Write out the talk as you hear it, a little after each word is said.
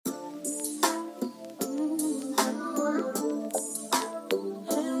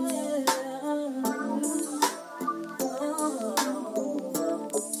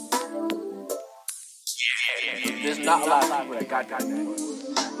not a lot of people that got that.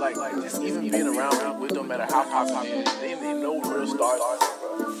 Like just even being around people with, no matter how popular they is, they ain't no real stars.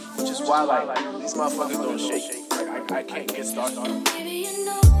 Which is why like these motherfuckers don't shake. Like I can't get started. Baby, you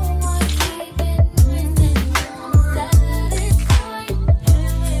know.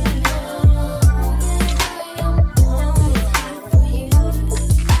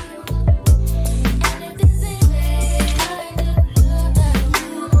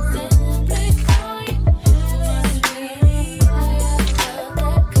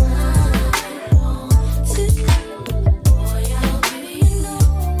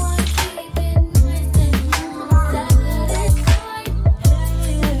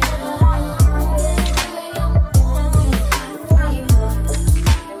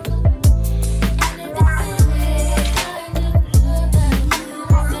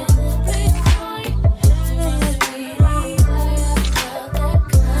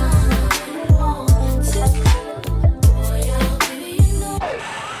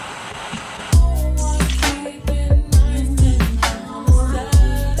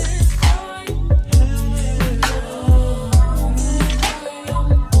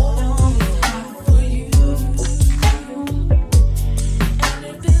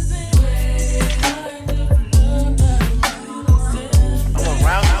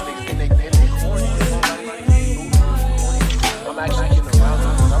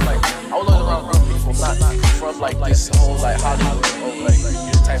 Like this whole like Hollywood, oh like you're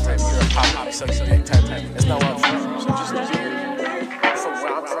the type, you're a pop, such a big type. That's not where I'm from. So just from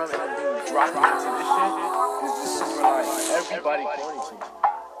where I'm from and being dropped into this shit is just super like everybody corny to me.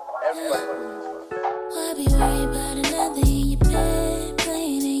 Everybody corny to me. Why be worried about another in your bed,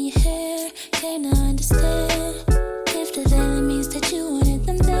 playing in your hair? Can't understand if the daily means that you wanted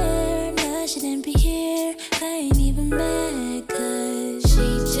them there. No, I shouldn't be here. I ain't even mad, cause she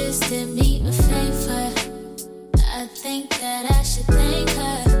just did me a favor. I think that I should thank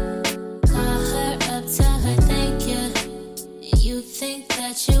her. Call her up, tell her thank you. You think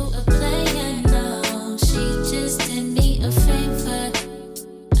that you a player? No, she just did me a favor.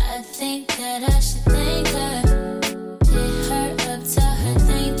 I think that I should thank her. Hit her up, tell her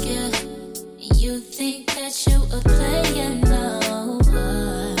thank you. You think that you a player? No.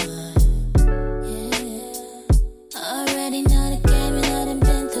 Yeah. Already know the game and I done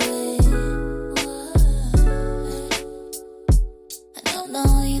been through it.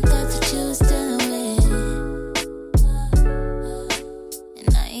 Know you thought that you was dealing with, and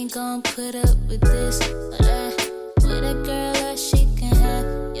I ain't gon' put up with this or that. With a girl that she can have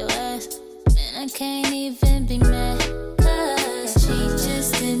your ass, man, I can't even be mad, cause she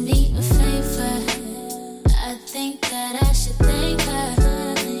just did me a favor. I think that I should thank her.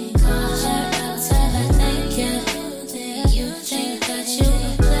 Call her up, tell her thank you. You think that you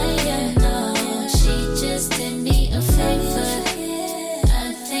a player? No, she just did me a favor.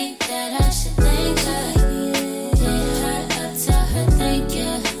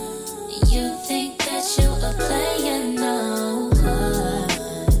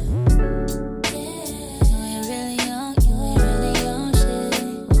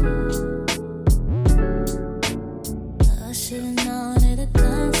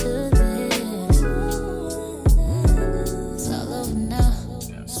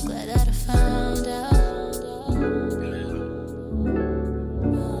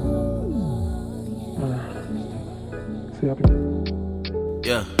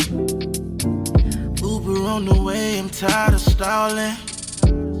 Yeah. Uber on the way, I'm tired of stalling.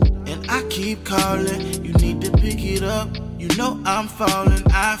 And I keep calling, you need to pick it up. You know I'm falling,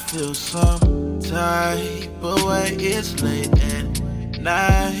 I feel some type of way. It's late at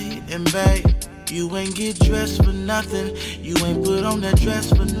night, and babe, you ain't get dressed for nothing. You ain't put on that dress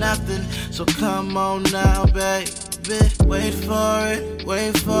for nothing. So come on now, baby. Wait for it,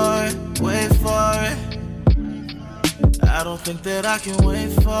 wait for it, wait for it. I don't think that I can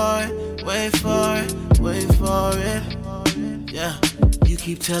wait for it, wait for it, wait for it. Yeah, you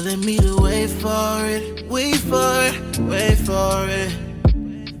keep telling me to wait for it, wait for it, wait for it.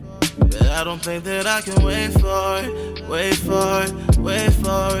 But I don't think that I can wait for it, wait for it, wait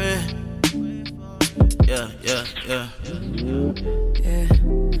for it. Yeah, yeah, yeah.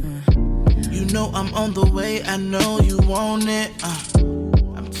 You know I'm on the way, I know you want it.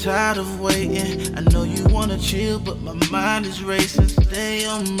 I'm tired of waiting, I know you wanna chill, but my mind is racing. Stay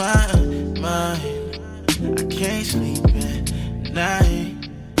on my mind, I can't sleep at night.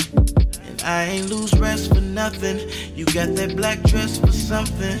 And I ain't lose rest for nothing. You got that black dress for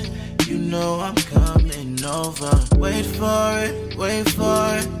something. You know I'm coming over. Wait for it, wait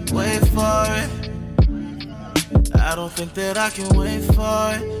for it, wait for it. I don't think that I can wait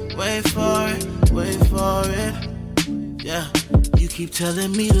for it, wait for it, wait for it. Yeah, you keep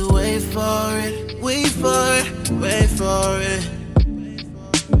telling me to wait for it, wait for it, wait for it.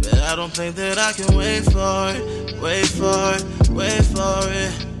 But I don't think that I can wait for it, wait for it, wait for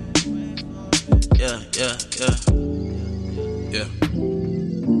it. Yeah.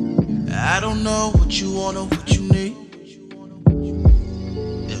 I don't know what you want or what you need.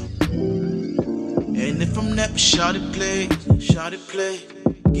 Yeah. And if I'm never shot it play.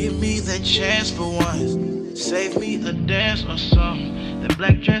 Give me that chance for once. Save me a dance or something. That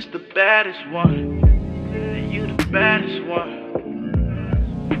black dress, the baddest one. And you the baddest one.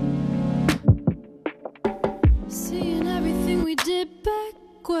 Seeing everything we did back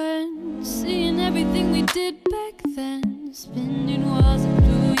when, seeing everything we did back then. Spinning walls of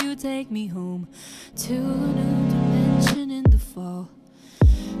blue, you take me home to a new dimension in the fall.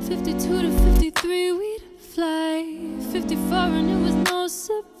 52 to 53 we'd fly, 54 and it was no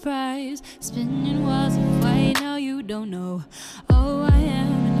surprise. Spinning walls of white, now you don't know. Oh, I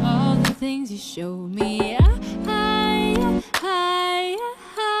am and all the things you showed me.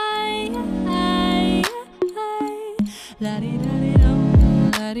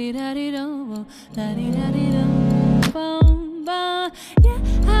 La-di-da-di-dum, la-di-da-di-dum, la-di-da-di-dum, bum, bum. Yeah,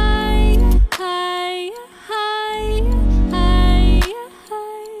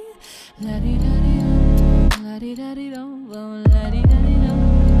 la-di-da-di-dum, la-di-da-di-dum, la-di-da-di-dum,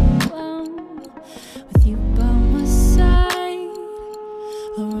 bum. With you by my side,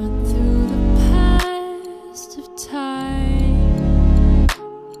 I'll run through the past of time.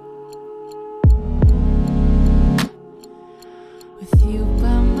 With you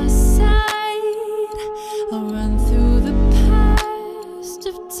by my side, I'll run through the past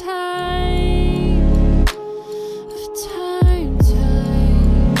of time, time.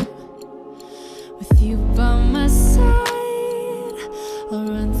 With you by my side, I'll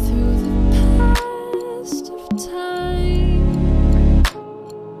run through the past of time.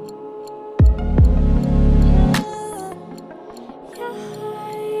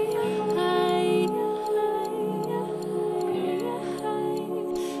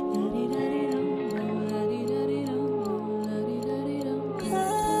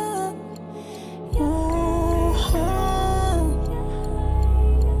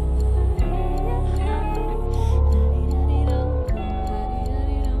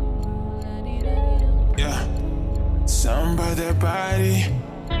 Something about that body,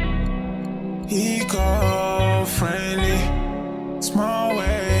 eco-friendly. Small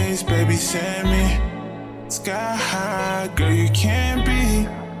ways, baby, send me sky high, girl, you can't be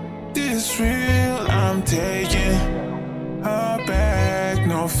this real. I'm taking her back,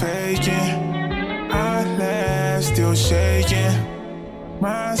 no faking. Eyelash still shaking,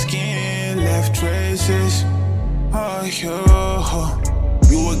 my skin left traces. Oh, you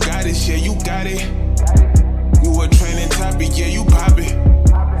a goddess, yeah, you got it. You a training topic, yeah, you pop it.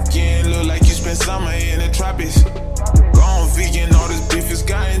 Skin look like you spent summer in the tropics. Gone vegan, all this beef is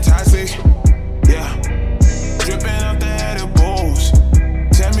gotten toxic. Yeah, dripping off the edibles.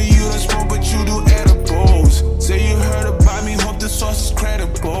 Tell me you don't smoke, but you do edibles. Say you heard about me, hope the source is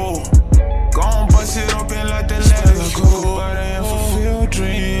credible. Gon' bust it open like the leather cool. But I am fulfilled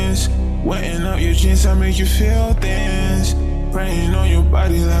dreams. Wetting up your jeans, I make you feel things. Praying on your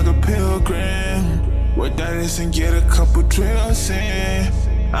body like a pilgrim. What that is and get a couple drills in.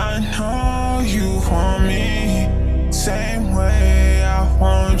 I know you want me, same way I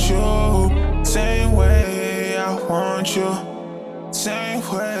want you, same way I want you, same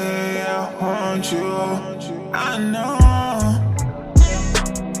way I want you. I know,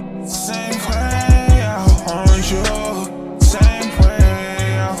 same way I want you, same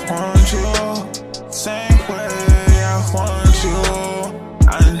way I want you, same way I want you. I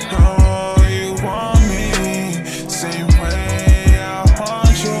know.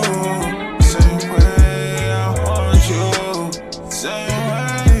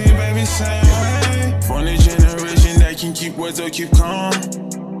 Keep words or keep calm.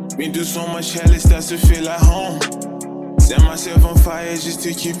 Been through so much hell, it starts to feel like home. Set myself on fire just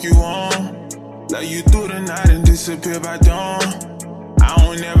to keep you warm. Love you through the night and disappear by dawn. I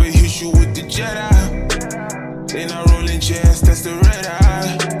won't ever hit you with the Jedi. They not rolling jazz, that's the red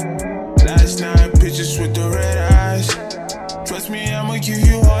eye. Last night, pictures with the red eyes. Trust me, I'ma give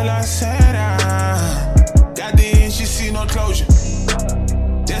you all I said. Got the inch, you see no closure.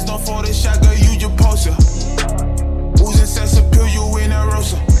 There's no Photoshop, girl, you just poster. Oozing sex appeal, you in a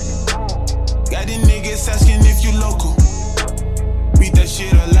rosa. Got these niggas asking if you local. Beat that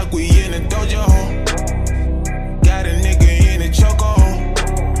shit up like we in a dojo. Got a nigga in a chokehold.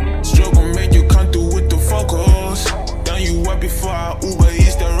 Struggle make you come through with the focus. Done you up before I Uber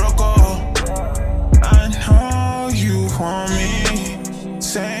Eats the Rocco. I know you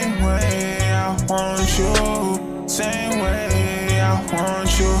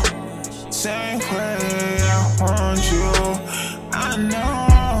want you. Same way I want you. I know.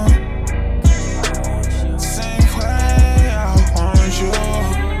 Same way I want you.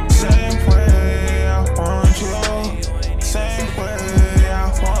 Same way I want you. Same way I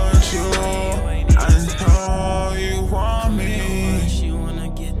want you. I know you want me. She wanna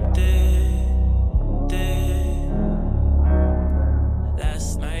get there.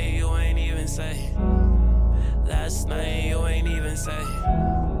 Last night you ain't even say. Last night you ain't even say.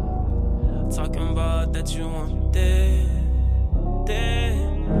 Talking about that you want there.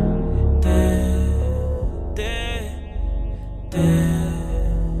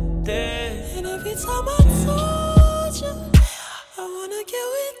 And every time I told you I wanna get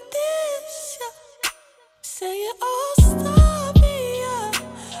with this, yeah. Say it all stop me, yeah.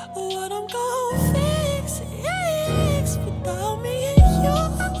 What I'm gon' fix without me and you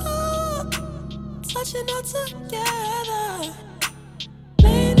touching all together,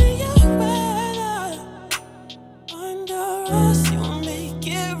 laying in your weather. Under us, you make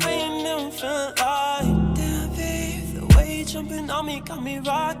it rain and feel like damn, babe. The way you jumping on me got me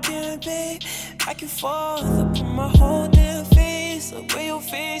rocking, babe. Back and forth, I put my whole damn face away your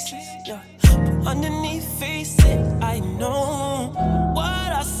faces, yeah. But underneath face it, I know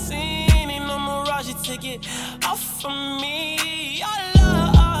what I seen ain't no mirage. You take it off from me, your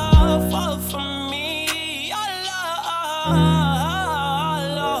love, fall from me, your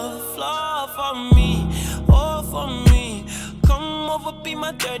love, flow for me, all for me. Come over, be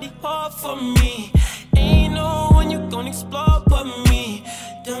my dirty heart for me. Ain't no one you gon' explore but me.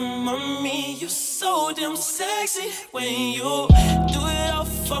 Damn, mommy, you so damn sexy when you do it all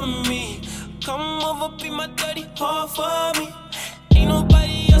for me. Come over, be my dirty heart for me. Ain't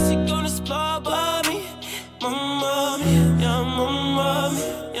nobody else you gon' explore but me. Mama, yeah, mama,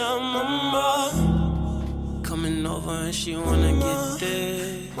 yeah, mama. Coming over and she wanna get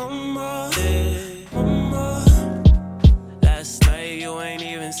there. Mama, mama. Last night you ain't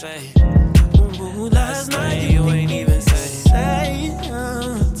even say. Last night you ain't even say.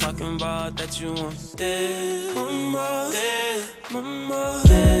 Talking about that you want that, mama, mama,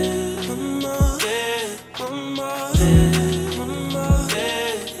 mama, mama, mama.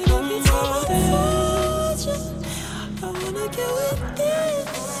 And every time I told you I wanna get with this,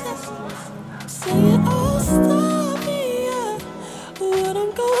 say it all stop me, yeah. What I'm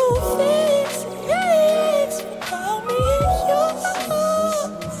gon' fix without me and you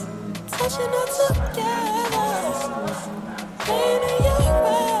touching all together, laying in your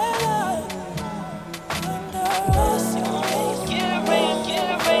weather. Under us, you make it rain,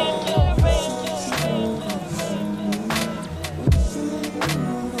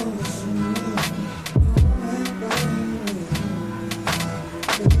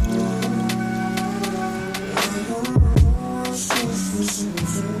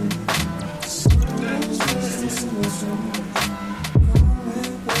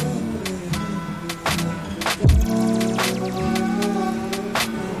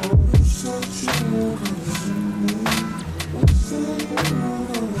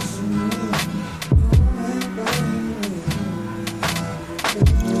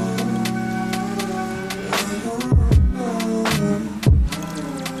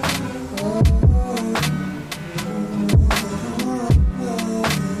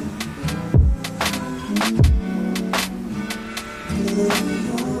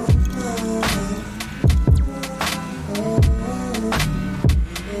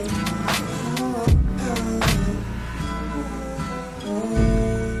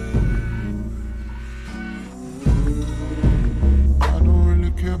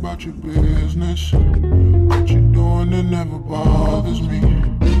 Your business, what you doing that never bothers me.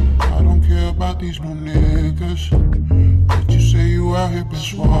 I don't care about these new niggas that you say you out here been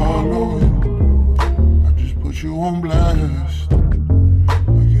swallowing. I just put you on blast.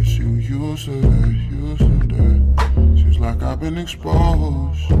 I guess you used to that. Seems like I've been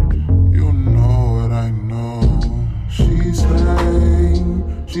exposed. You know what I know. She's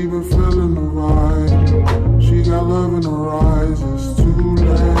saying she been feeling the vibe. She got love in her eyes. It's too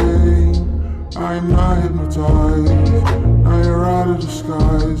late. I'm not hypnotized. Now you're out of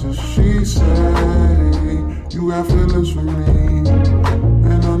disguise. And she say you got feelings for me,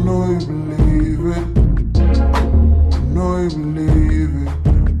 and I know you believe it. I know you believe it.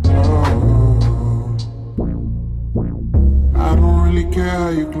 Oh, I don't really care how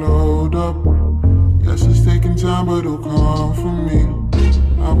you glowed up. Yes, it's taking time, but it'll come for me.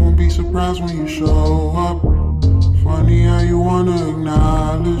 I won't be surprised when you show up. Funny how you wanna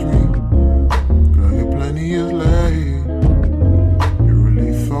acknowledge me. Girl, you're plenty years late. You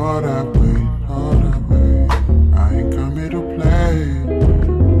really thought that way, I ain't come here to play.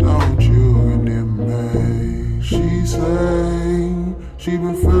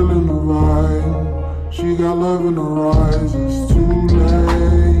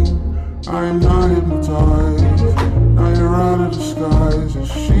 I am not hypnotized. Now you're out of disguise. And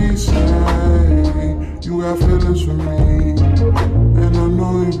she say you got feelings for me, and I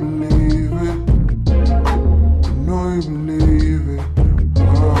know you believe it. I know you believe it.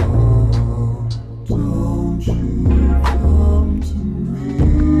 Oh, don't you come to me.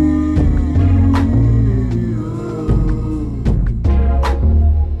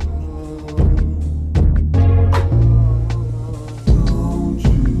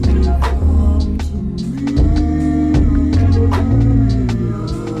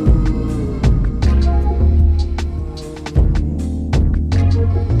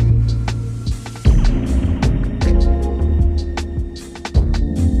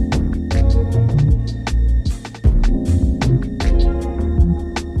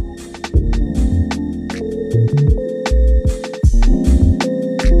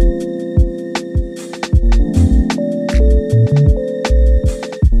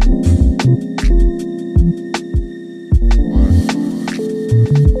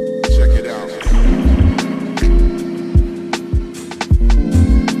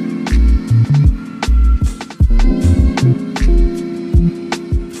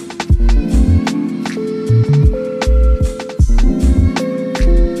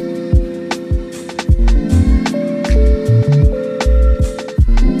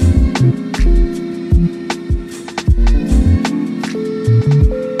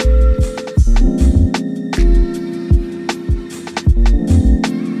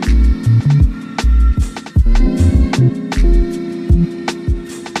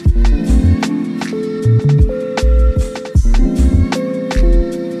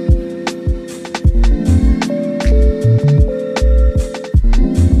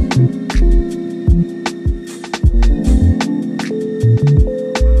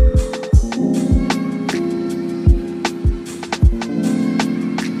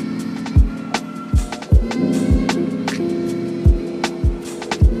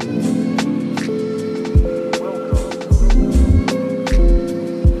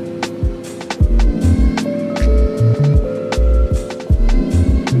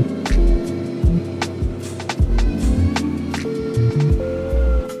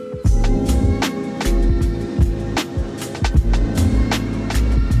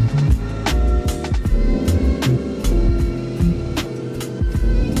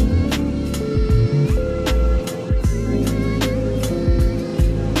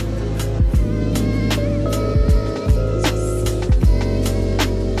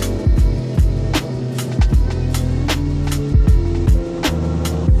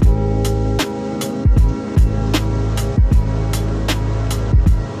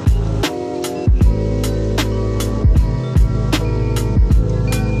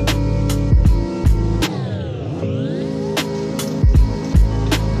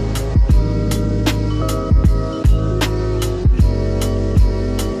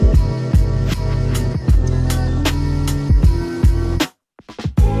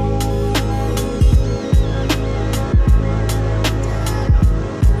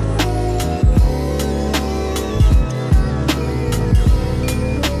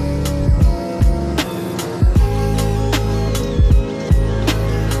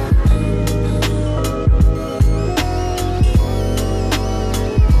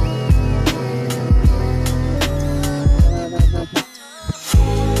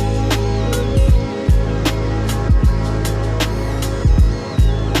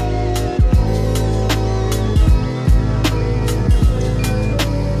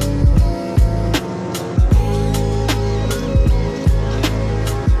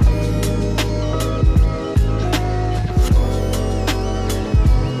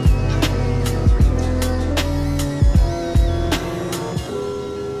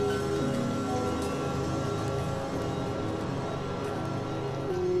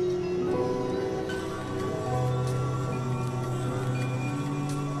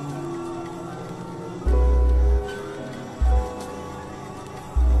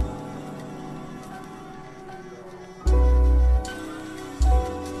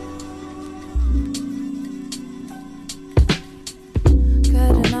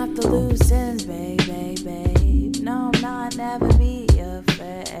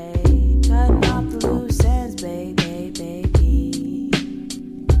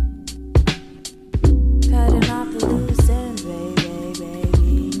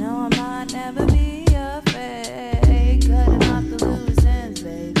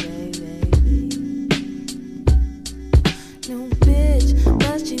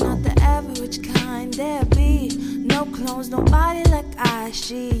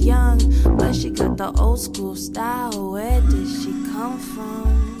 Don't you come to the old school style. Where did she come from?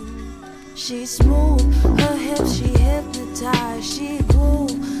 she smooth. Her hips, she hypnotized. She woo.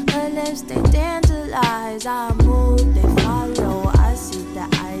 Her lips, they tantalize. I move, they follow. I see the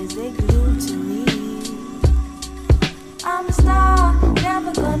eyes, they glue to me. I'm a star,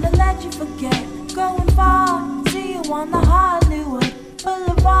 never gonna let you forget. Going far, see you on the Hollywood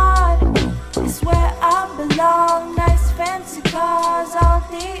Boulevard. It's where I belong. Nice fancy cars, all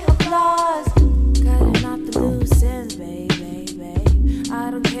the applause. Cutting off the loose ends, baby, babe. I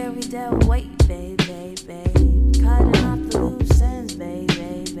don't carry that weight, baby, babe. Cutting off the loose ends, baby,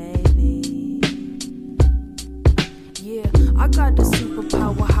 baby. Yeah, I got the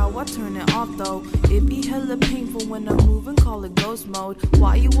superpower, how I turn it off though. It be hella painful when I'm moving, call it ghost mode.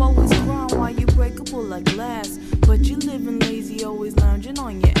 Why you always crying, why you breakable like glass? But you living lazy, always lounging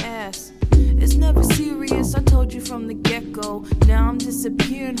on your ass. It's never serious, I told you from the get-go. Now I'm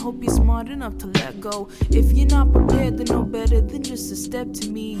disappearing, hope you're smart enough to let go. If you're not prepared, then no better than just a step to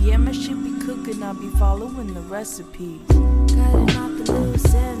me. Yeah, my shit be cooking, I'll be following the recipes. Cutting off the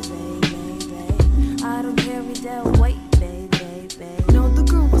loose ends, baby, baby. I don't carry that weight, baby, baby. No, the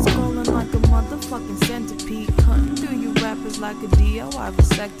girl was calling like a motherfucking centipede. Cutting through you rappers like a DIY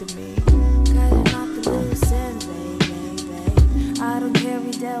vasectomy. Cutting off the loose ends, baby, baby. I don't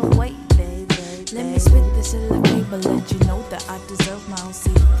carry that weight, baby. Let me spit this elevator, but let you know that I deserve my own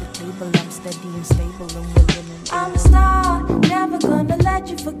seat at the table. I'm steady and stable and willing and I'm a star, never gonna let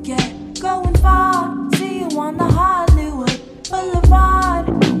you forget. Going far, see you on the Hollywood Boulevard.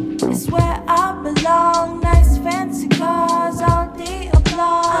 It's where I belong. Nice fancy cars, all the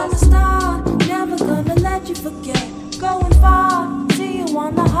applause. I'm a star, never gonna let you forget. Going far, see you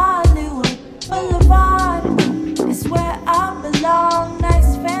on the Hollywood Boulevard. It's where I belong.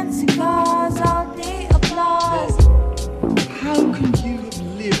 Nice fancy cars, all the applause. How can you have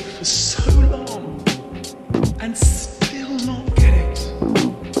lived for so long and still not get it?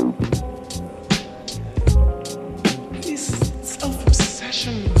 This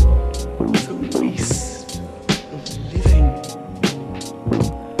self-obsession is a waste of living.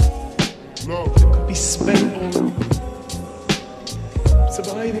 That could be spent on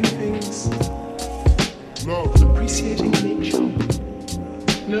surviving things, appreciating nature,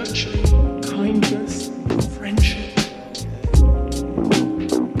 nurturing kindness, friendship,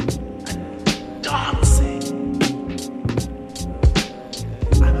 and dancing.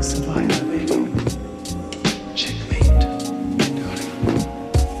 I'm a survivor, baby. Checkmate.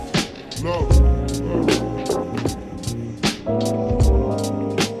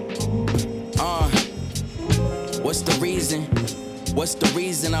 What's the reason? What's the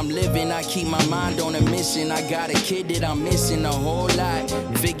reason I'm living? I keep my mind on a mission. I got a kid that I'm missing a whole lot.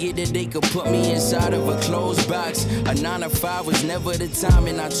 Figured that they could put me inside of a closed box. A 9 to 5 was never the time,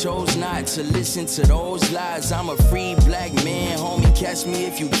 and I chose not to listen to those lies. I'm a free black man, homie, catch me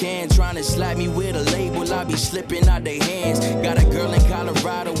if you can. Trying to slap me with a label, I be slipping out their hands. Got a girl in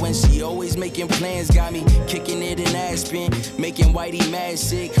Colorado and she always making plans. Got me kicking it in Aspen, making Whitey mad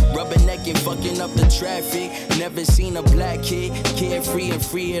sick. Rubbernecking, fucking up the traffic. Never seen a black kid carefree and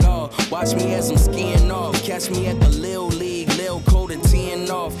free at all. Watch me as I'm skiing off. Catch me at the Lil League, Lil Coda teeing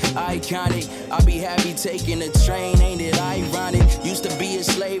off. Iconic, I be happy taking a train, ain't it ironic? Used to be a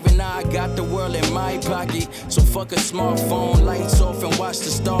slave and now I got the world in my pocket. So fuck a smartphone, lights off and watch the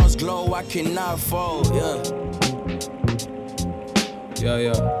stars glow. I cannot fall, yeah. Yeah.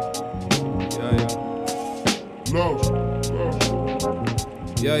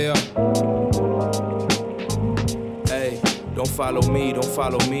 Yeah. Hey, don't follow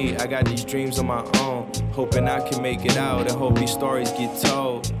me. I got these dreams on my own. Hoping I can make it out and hope these stories get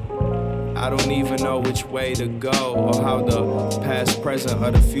told. I don't even know which way to go or how the past, present,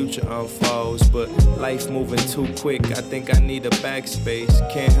 or the future unfolds. But life moving too quick, I think I need a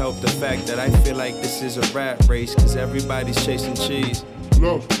backspace. Can't help the fact that I feel like this is a rat race, cause everybody's chasing cheese.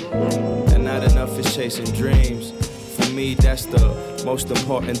 And not enough is chasing dreams. For me, that's the most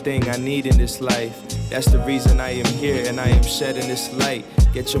important thing I need in this life. That's the reason I am here and I am shedding this light.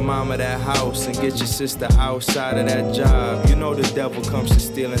 Get your mama that house and get your sister outside of that job. You know the devil comes to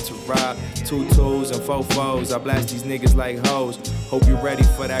steal and to rob. 2 tools and 4 foes, I blast these niggas like hoes. Hope you're ready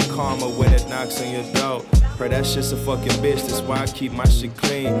for that karma when it knocks on your door. Heard that shit's a fucking bitch, that's why I keep my shit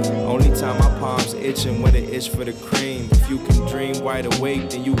clean. Only time my palms itching when it itch for the cream. If you can dream wide awake,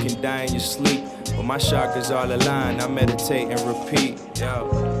 then you can die in your sleep. But my chakras all aligned, I meditate and repeat, yo.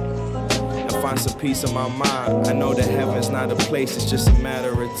 Find some peace in my mind. I know that heaven's not a place, it's just a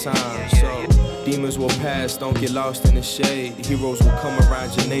matter of time. So demons will pass, don't get lost in the shade. Heroes will come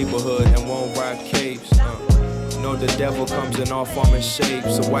around your neighborhood and won't rock capes. Know the devil comes in all form and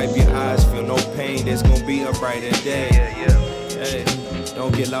shapes. So wipe your eyes, feel no pain, there's gonna be a brighter day. Hey.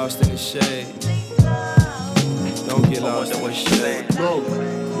 Don't get lost in the shade. Don't get lost in the shade.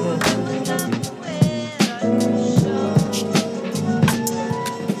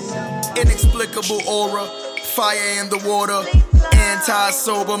 Inexplicable aura, fire in the water.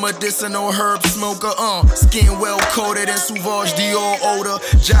 Anti-sober, medicinal herb smoker, skin well coated in Sauvage Dior odor.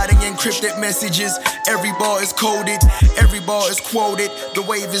 Jotting encrypted messages, every bar is coded, every bar is quoted. The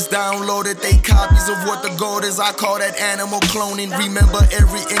wave is downloaded, they copies of what the gold is. I call that animal cloning. Remember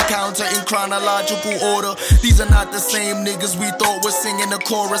every encounter in chronological order. These are not the same niggas we thought were singing the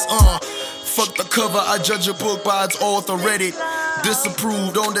chorus, Fuck the cover, I judge a book by its author, read it.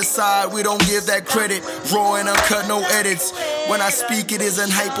 Disapproved, on the side, we don't give that credit. Raw and uncut, no edits. When I speak, it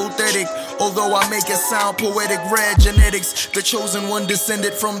isn't hypothetic. Although I make it sound poetic, rare genetics. The chosen one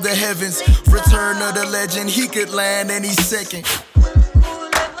descended from the heavens. Return of the legend, he could land any second.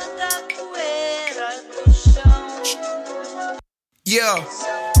 Yeah.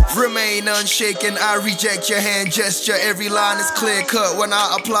 Remain unshaken, I reject your hand gesture. Every line is clear cut when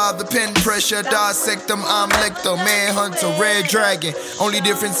I apply the pen pressure. Dissect them, I'm Lecter, Manhunter, Red Dragon. Only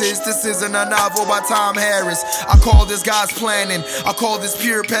difference is this isn't a novel by Tom Harris. I call this God's planning, I call this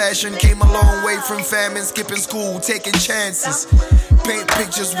pure passion. Came a long way from famine, skipping school, taking chances. Paint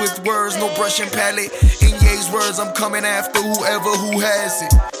pictures with words, no brushing palette. In Ye's words, I'm coming after whoever who has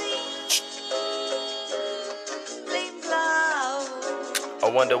it. I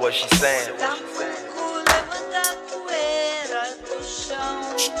wonder what she's saying.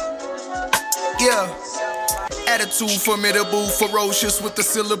 Yeah. Attitude formidable, ferocious with the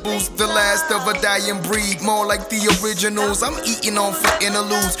syllables. The last of a dying breed, more like the originals. I'm eating on for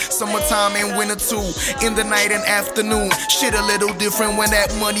interludes. Summertime and winter too. In the night and afternoon. Shit a little different when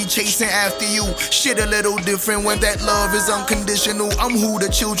that money chasing after you. Shit a little different when that love is unconditional. I'm who the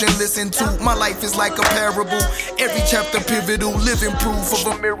children listen to. My life is like a parable. Every chapter pivotal, living proof of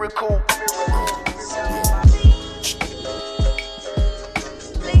a miracle.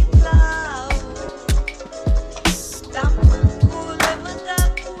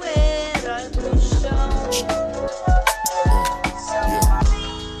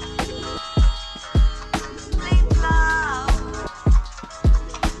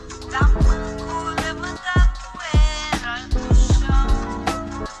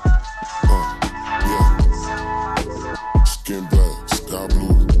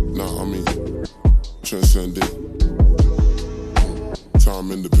 Transcendent,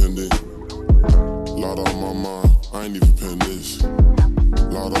 time independent. Lot on my mind, I ain't even pen this.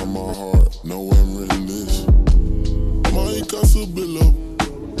 Lot on my heart, no I'm written this. My castle below,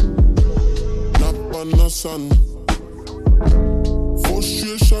 not on the sun.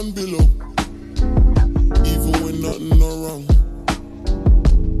 Frustration below, even when nothing no wrong.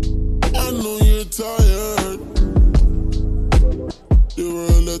 I know you're tired. The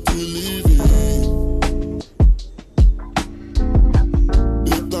world that we live in.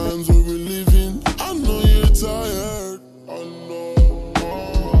 Tired, I know.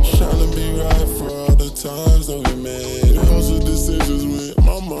 Tryna be right for all the times that we made. Those are decisions with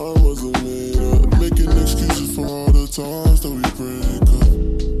my mind wasn't made up. Making excuses for all the times that we break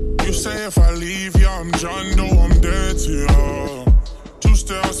up. You say if I leave ya, I'm John Doe, I'm dead to ya. 2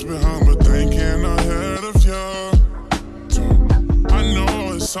 steps behind, but thinking ahead of ya. I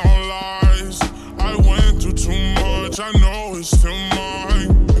know it's all lies. I went through too much. I know it's still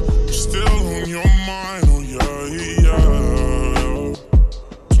mine. Still on your mind.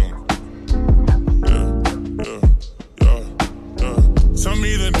 Tell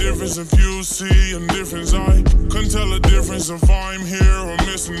me the difference if you see a difference. I couldn't tell the difference if I'm here or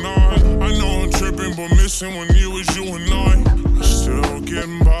missing not. I know I'm tripping, but missing when it was you and I still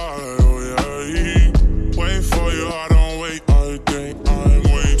getting by, oh yeah. Wait for you, I don't wait. I think I'm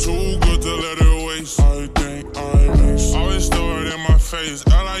way too good to let it waste. I think I waste. Always throw it in my face.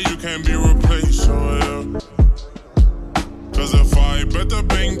 Ella, you can't be replaced, oh yeah. Cause if I bet the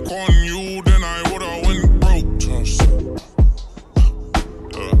bank on you, then I would've went broke. Trust.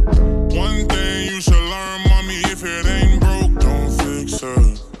 One thing you should learn, mommy, if it ain't broke, don't fix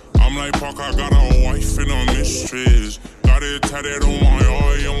it. I'm like Park, I got a wife and a mistress. Got it tatted on my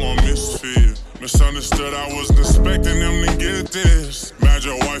eye, I'm a misfit. Misunderstood, I wasn't expecting them to get this. Mad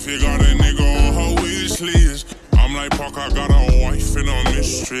your wife, you got a nigga on her wish list. I'm like Park, I got a wife and a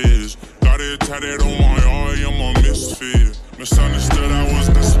mistress. Got it tatted on my eye, I'm a misfit. Misunderstood, I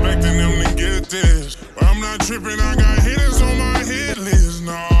wasn't expecting them to get this. But I'm not tripping, I got hitters on my hit list.